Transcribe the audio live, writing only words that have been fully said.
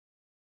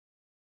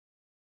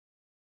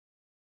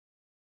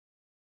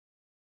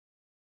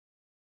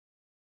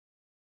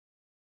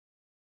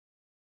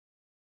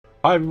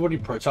Hi everybody,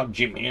 Protop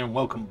Jim here and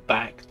welcome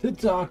back to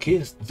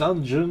Darkest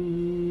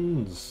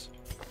Dungeons.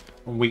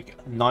 On week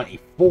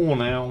 94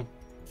 now.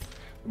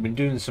 I've been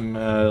doing some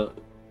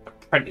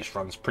apprentice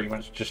runs pretty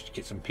much just to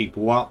get some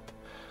people up,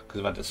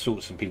 because I've had to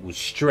sort some people's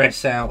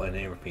stress out and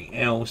everything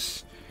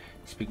else.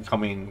 It's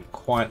becoming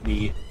quite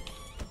the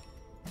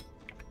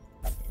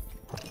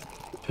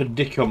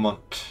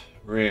predicament,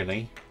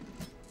 really.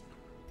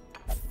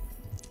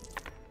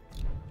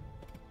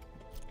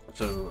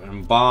 So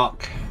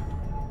embark.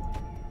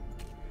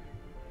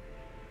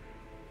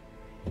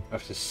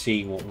 Have to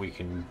see what we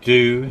can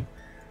do.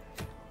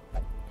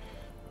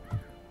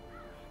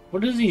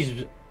 What is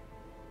these?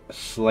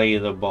 Slay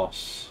the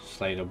boss.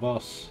 Slay the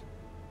boss.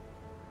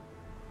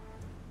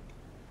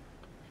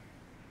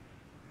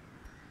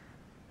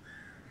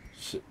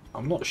 So,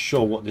 I'm not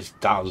sure what this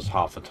does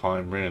half the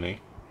time,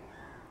 really.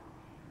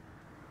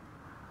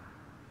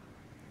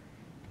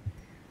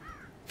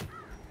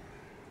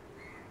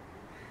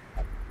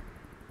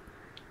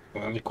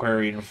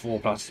 Antiquarian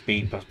 4+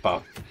 speed plus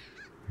buff.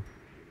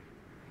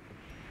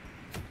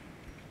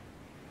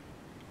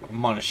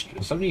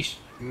 Some of these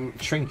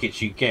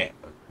trinkets you get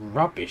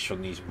rubbish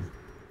on these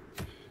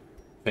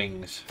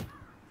things.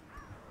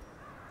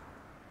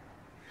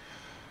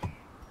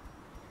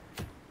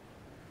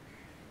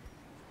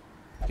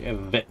 Get a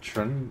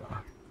veteran.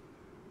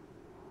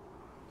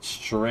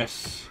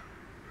 Stress.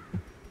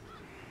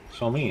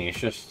 So I mean, it's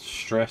just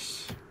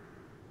stress.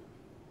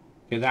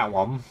 Get that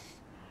one.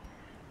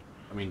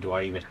 I mean, do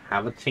I even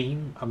have a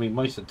team? I mean,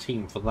 most of the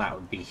team for that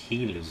would be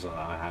healers that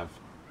I have.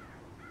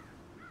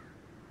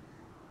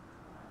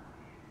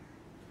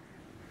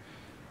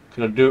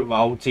 Could I do it with a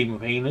whole team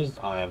of healers?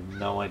 I have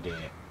no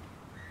idea.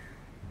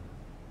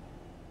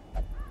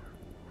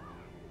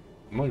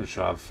 I'm not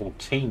sure I have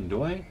 14,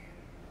 do I?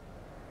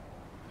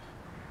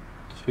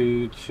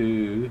 2,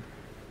 2,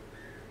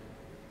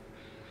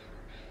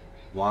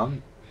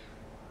 1.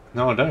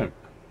 No, I don't.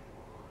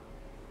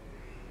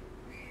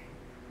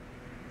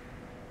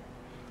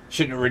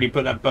 Shouldn't have really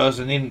put that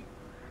person in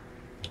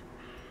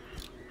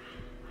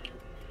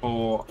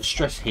for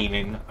stress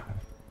healing.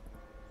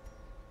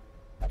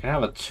 I can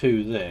have a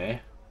 2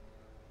 there.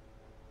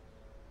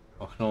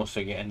 I can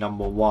also get a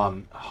number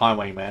 1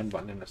 highwayman,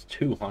 but then that's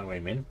 2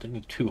 highwaymen. Don't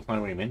need 2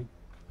 highwaymen.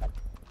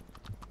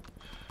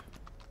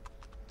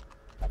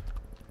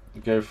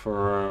 Go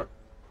for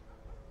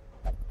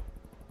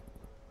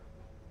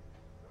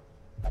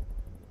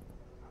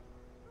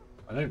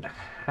I don't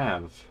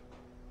have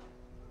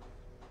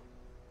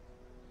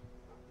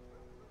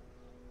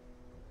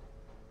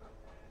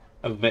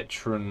a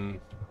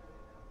veteran.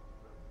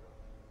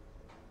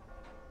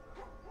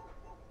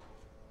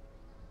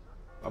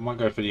 I might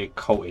go for the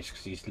occultist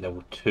because he's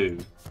level 2.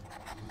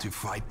 To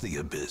fight the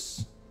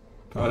abyss.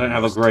 I don't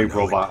have a grave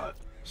robber,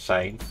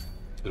 saying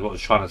is what I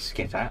was trying to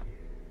get at.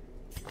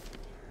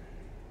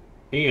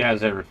 He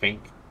has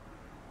everything.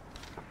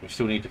 We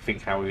still need to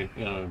think how we're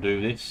going to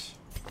do this.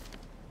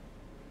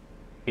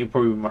 He'll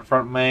probably be my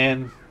front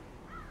man.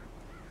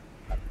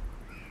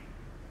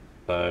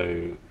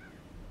 So,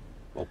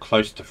 or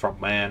close to front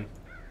man.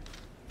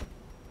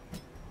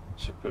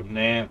 So put him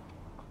there.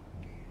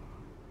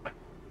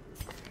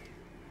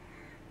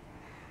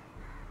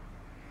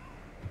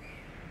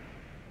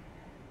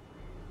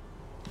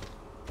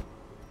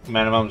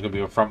 Man of Arm's going to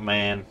be a front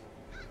man.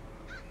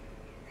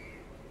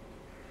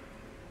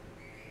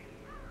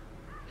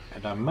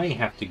 And I may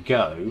have to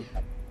go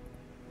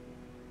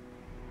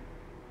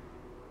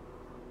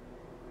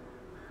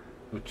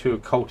with 2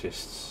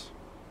 occultists.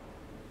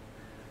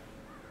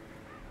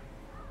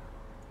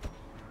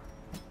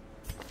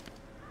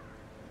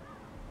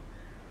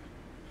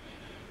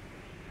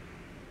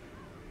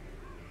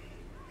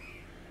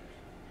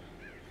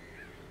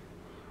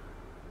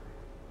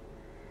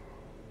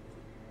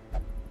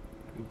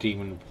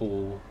 Demon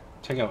pool.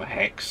 Take out a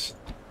hex.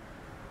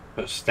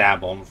 Put a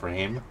stab on for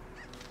him.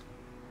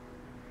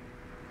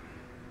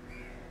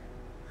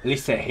 At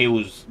least that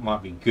heals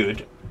might be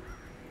good.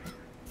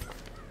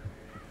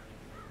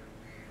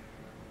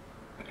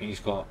 He's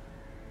got.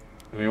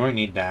 We won't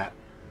need that.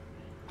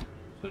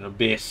 So an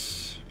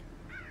abyss.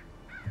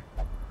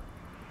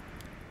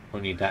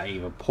 Won't need that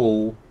either.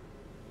 Pool.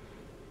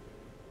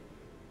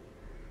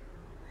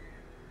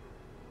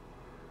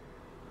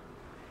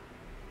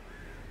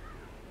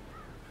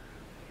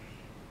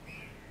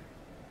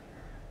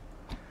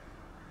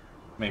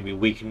 Maybe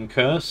weaken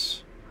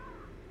curse.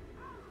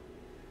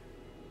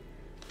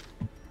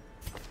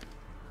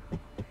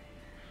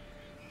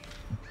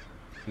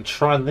 And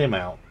try them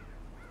out.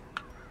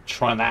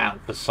 Try that out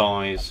for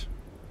size.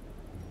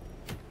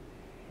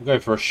 We'll go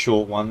for a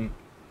short one.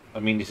 I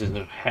mean, this is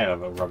a hell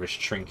of a rubbish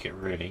trinket,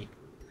 really.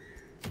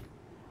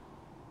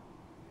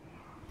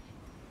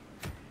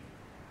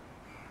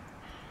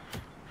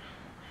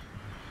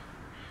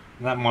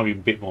 That might be a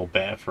bit more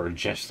better for a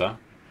jester.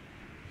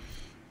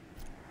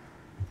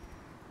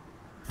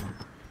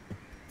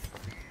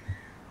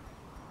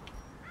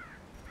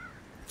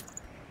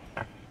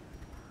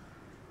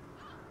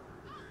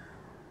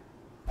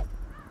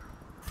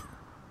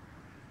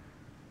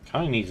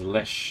 Kind of needs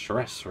less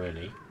stress,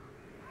 really.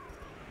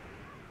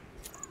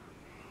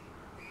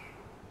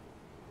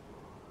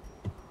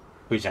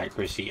 Whose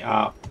accuracy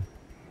up?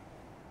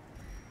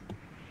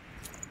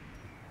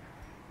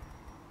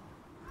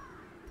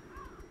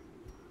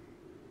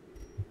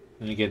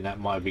 And again, that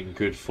might have been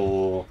good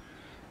for...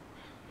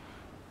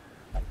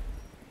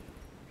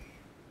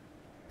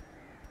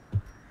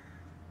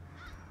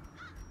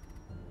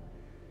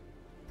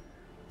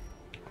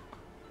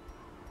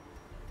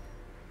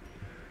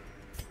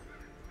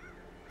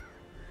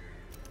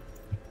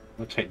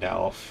 We'll take that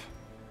off.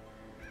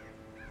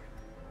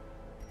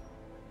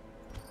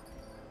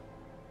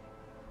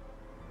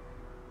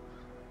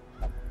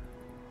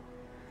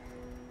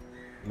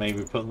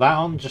 Maybe put that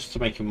on just to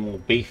make him more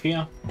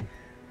beefier.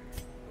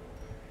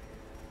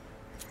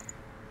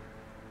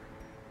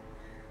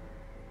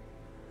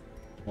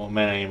 More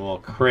melee, more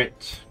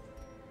crit.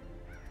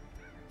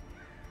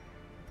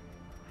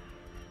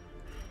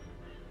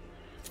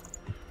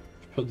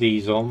 Put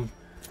these on.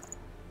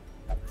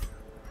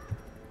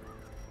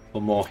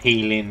 For more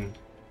healing.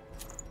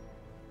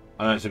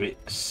 I know it's a bit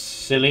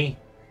silly.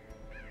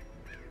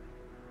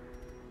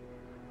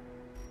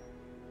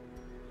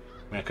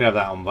 I mean, I could have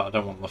that on, but I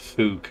don't want the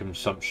food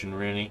consumption,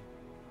 really.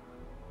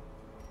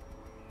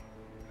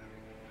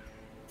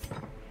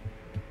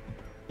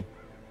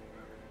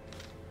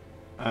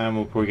 And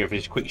we'll probably go for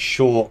this quick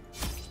short.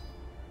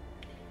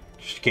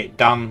 Just to get it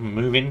done,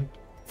 moving.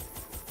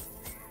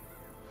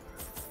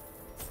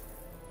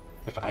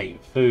 If I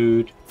ate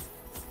food.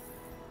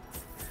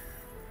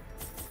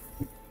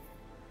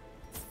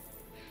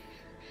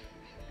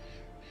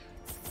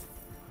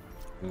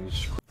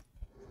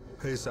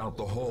 Pace out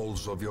the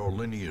halls of your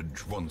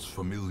lineage once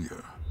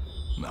familiar,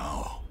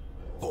 now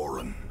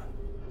foreign.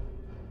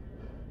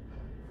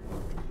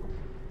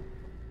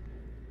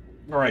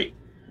 Right.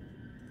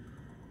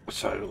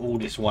 So all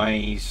this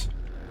ways.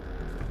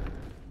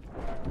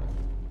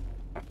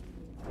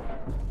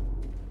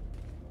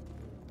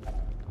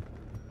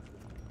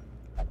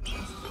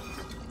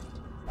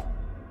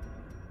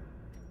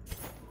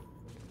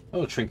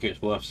 Oh,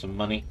 trinket's worth some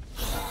money.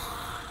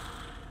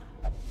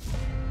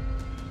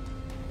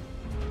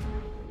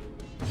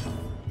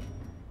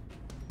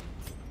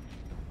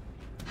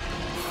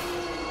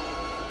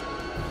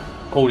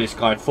 Pull this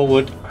guy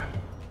forward.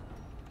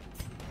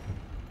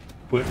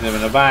 Put them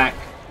in the back.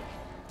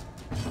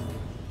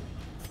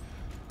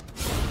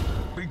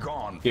 Be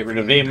gone. Get rid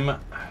of him.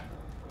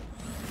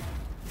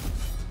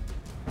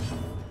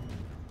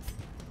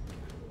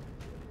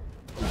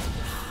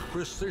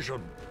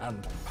 Precision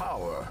and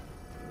power.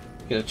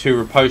 Get the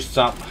two riposts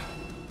up.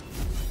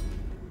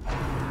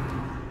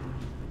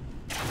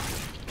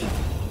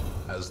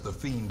 As the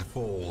fiend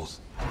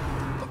falls,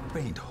 a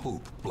faint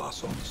hope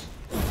blossoms.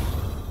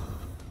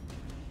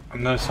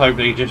 And let's hope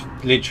they just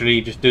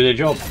literally just do their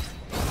job.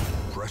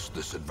 Press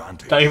this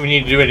advantage. Don't even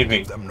need to do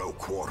anything. Give them no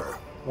quarter.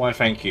 Why,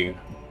 thank you.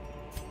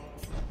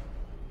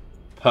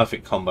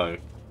 Perfect combo.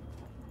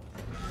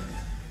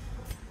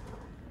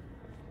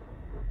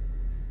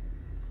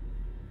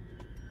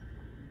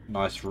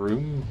 Nice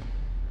room.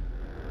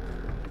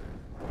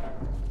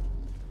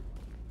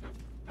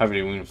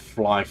 Hopefully we can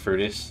fly through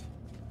this.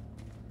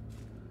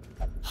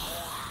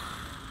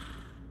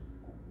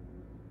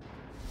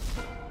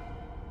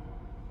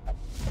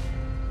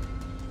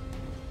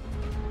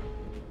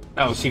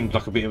 That seemed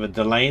like a bit of a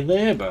delay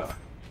there, but...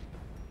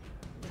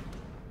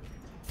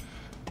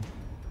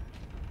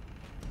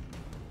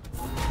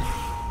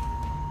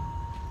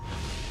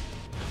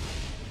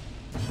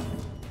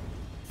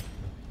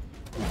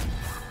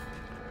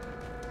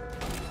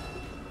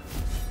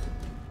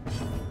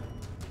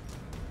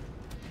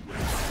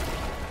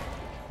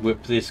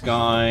 Whip this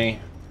guy.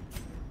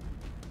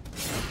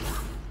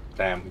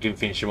 Damn, we didn't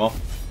finish him off.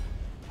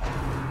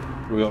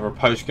 We got a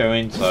riposte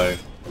going, so...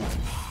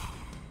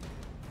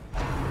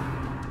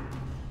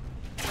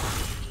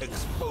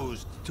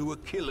 Exposed to a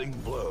killing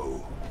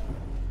blow.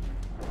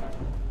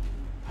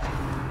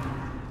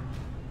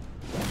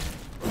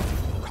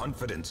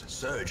 Confidence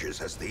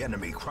surges as the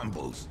enemy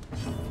crumbles.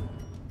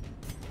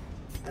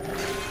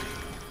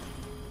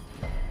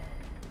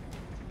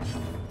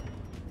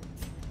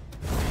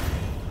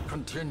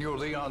 Continue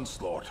the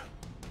onslaught.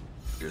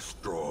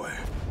 Destroy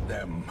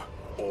them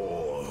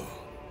all.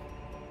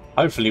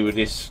 Hopefully with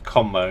this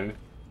combo,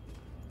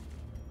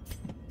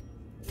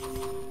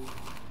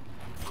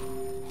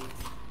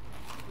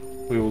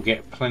 we will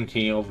get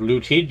plenty of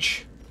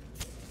lootage.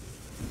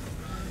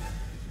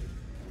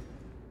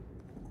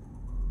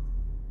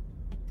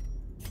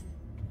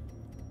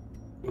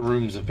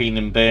 Rooms are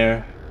feeling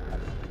bare.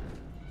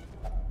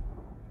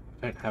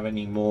 Don't have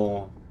any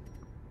more.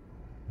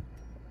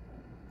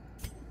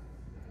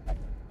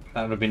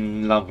 That would have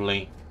been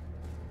lovely.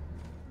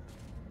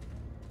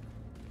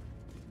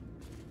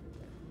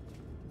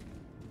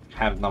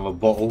 Have another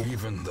bottle.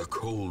 Even the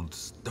cold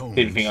stone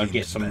Didn't think I'd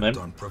get some of them.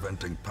 on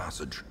preventing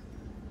passage.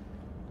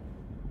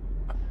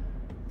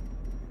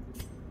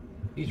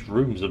 These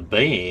rooms are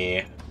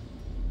bare.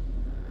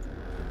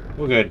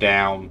 We'll go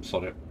down,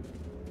 sort of.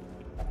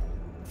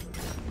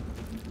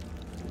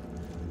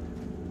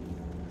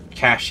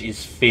 cache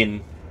is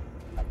thin.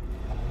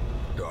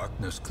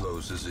 Darkness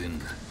closes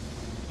in,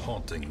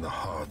 haunting the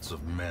hearts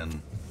of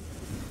men.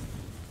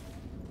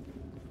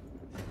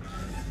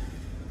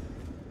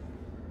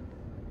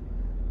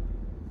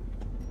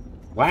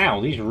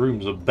 Wow, these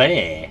rooms are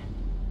bare.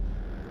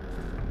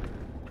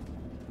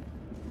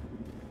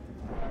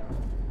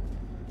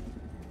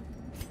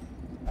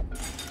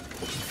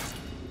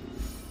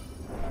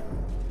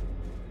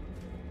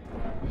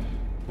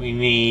 We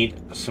need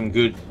some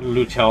good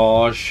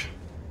lootage.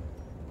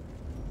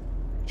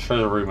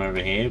 Treasure room over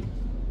here.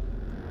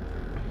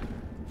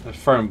 They're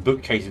throwing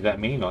bookcases at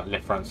me, like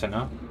left, front,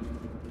 center.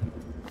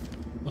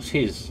 What's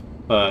his?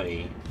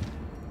 30.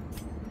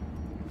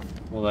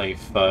 Well, they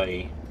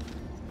 30.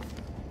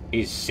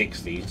 He's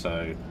 60,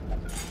 so...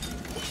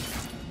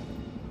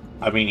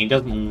 I mean, he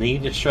doesn't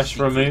need a stress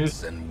remove.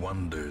 Secrets and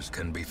wonders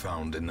can be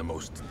found in the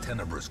most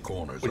tenebrous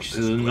corners Which of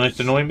is this the place. most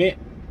annoying bit.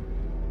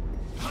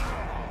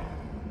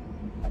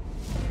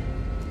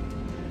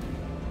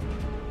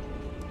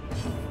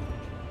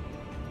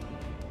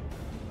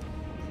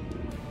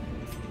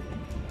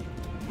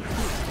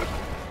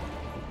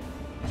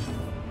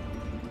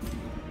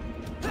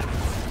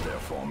 Their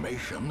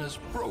formation is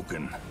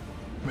broken.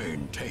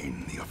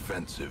 Maintain the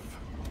offensive.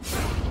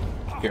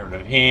 Get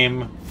rid of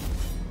him.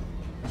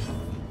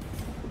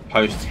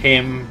 Post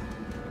him.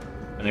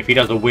 And if he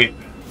does a whip,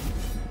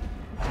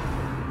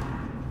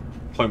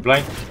 point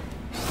blank.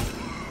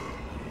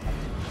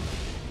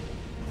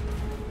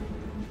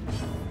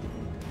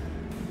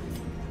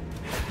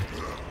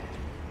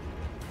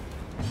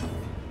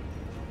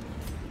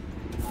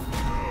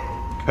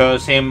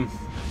 Curse him.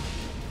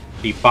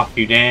 Debuff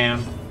you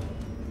down.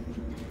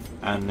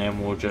 And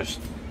then we'll just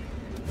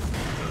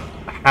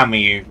hammer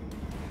you.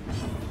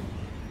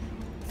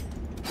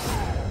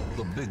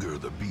 The bigger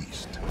the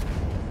beast,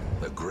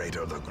 the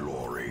greater the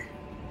glory.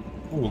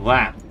 All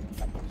that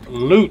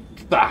loot.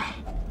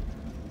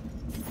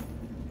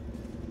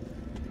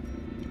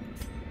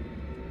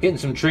 Getting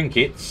some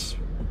trinkets.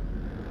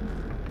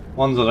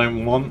 Ones I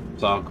don't want,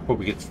 so I could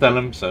probably get sell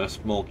them, so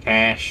that's more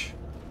cash.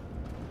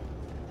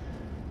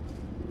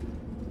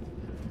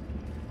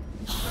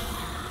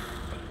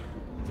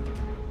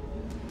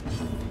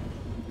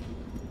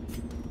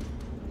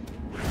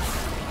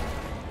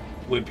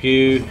 Whip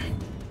you.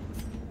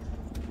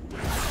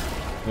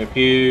 Whip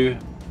you.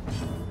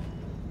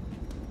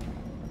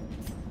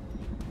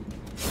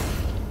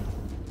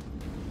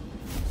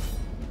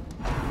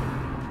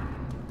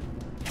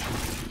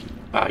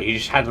 Ah, you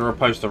just had to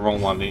repost the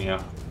wrong one, didn't you?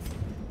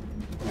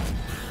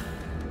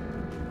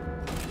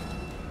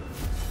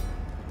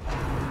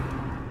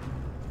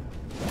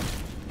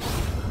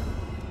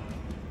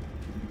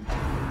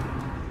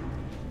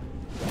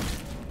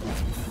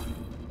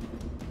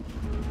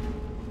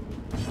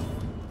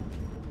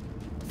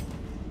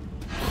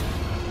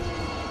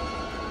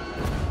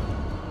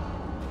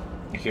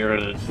 Here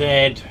are the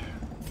dead.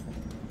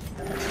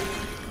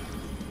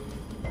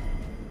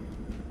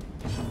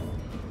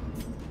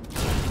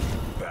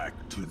 Back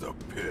to the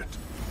pit.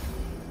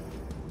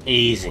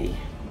 Easy.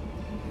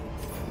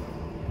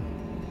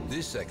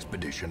 This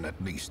expedition at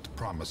least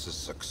promises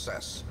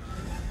success.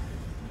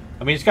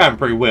 I mean, it's going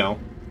pretty well.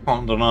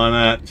 Can't deny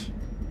that.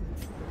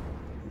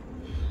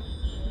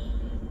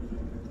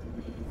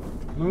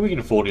 I mean, we can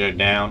afford to go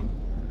down.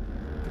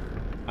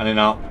 And then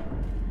up.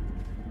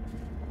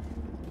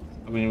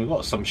 I mean, we've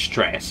got some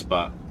stress,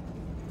 but...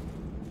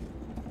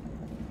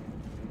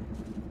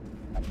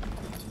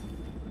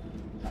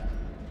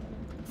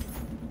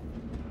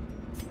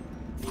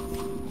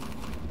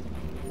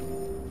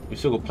 we've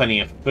still got plenty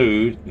of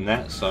food and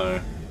that,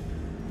 so...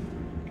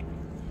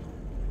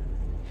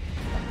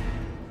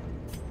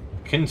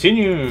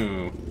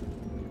 continue!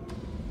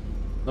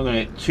 Not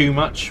going to get too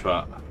much,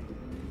 but...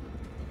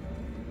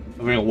 I've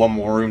only got one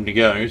more room to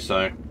go,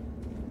 so...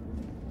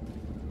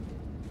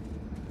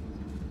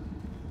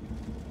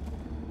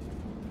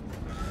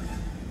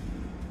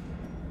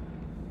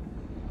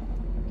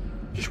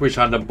 just wish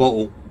I had a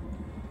bottle.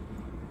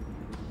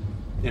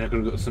 Then I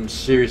could have got some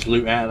serious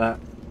loot out of that.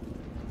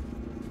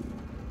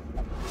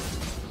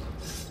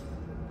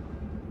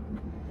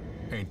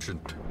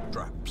 Ancient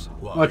traps.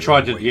 I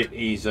tried to get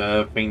his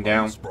thing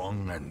down.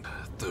 Sprung and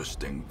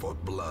thirsting for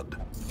blood.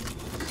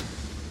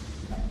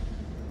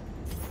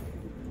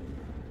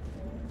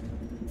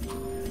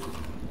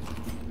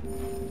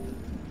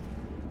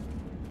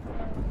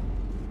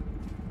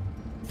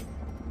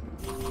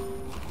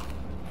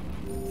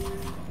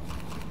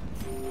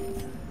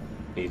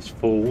 It's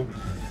full.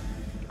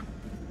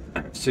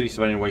 City's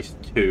only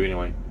wasted 2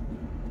 anyway.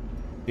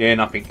 Yeah,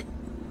 nothing.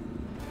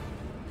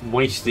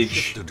 Wastage.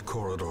 Shifted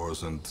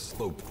corridors and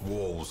sloped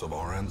walls of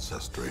our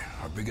ancestry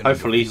are beginning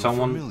Hopefully to feel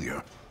someone...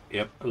 familiar.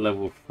 Yep,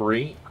 level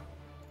 3.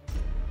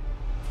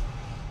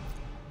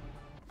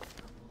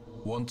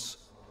 Once,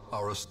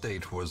 our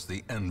estate was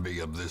the envy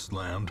of this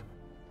land.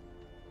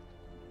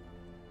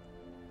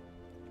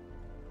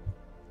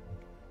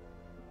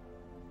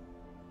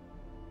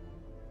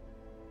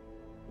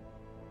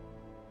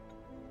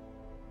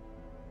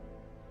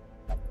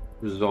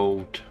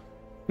 Resolved.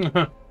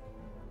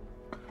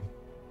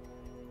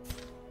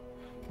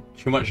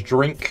 Too much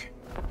drink.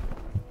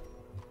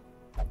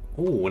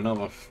 Oh,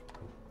 another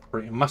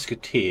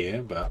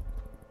musketeer, but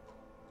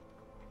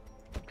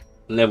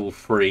level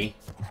 3.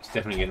 It's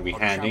definitely going to be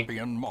handy.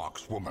 Champion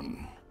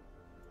markswoman.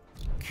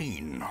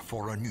 Keen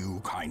for a new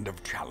kind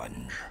of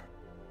challenge.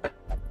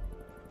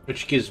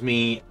 Which gives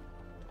me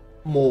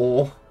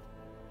more.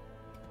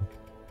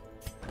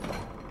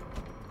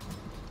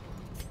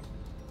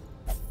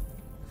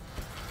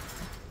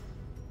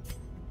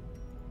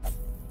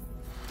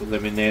 Put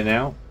them in there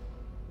now.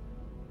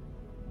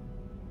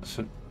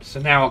 So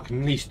now I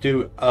can at least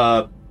do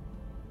a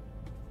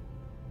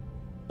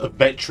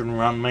veteran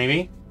run,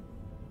 maybe.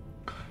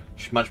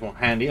 Which is much more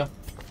handier.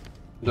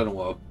 Don't know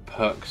what her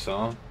perks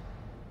are.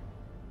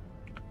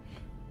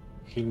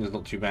 Healing's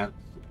not too bad.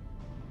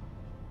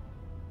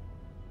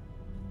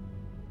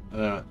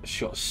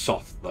 Shot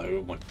soft though,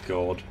 oh my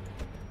god.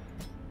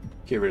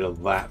 Get rid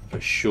of that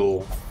for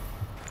sure.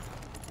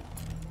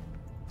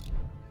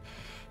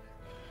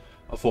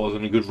 I thought I was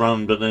on a good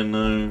run, but then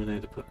no, they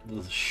had to put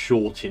the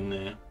short in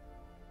there.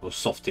 Or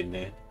soft in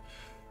there.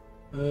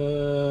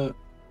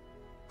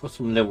 Got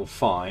some level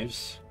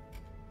 5s.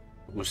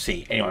 We'll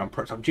see. Anyway,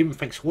 I'm Jim.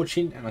 Thanks for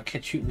watching, and I'll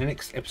catch you in the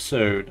next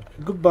episode.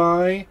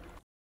 Goodbye.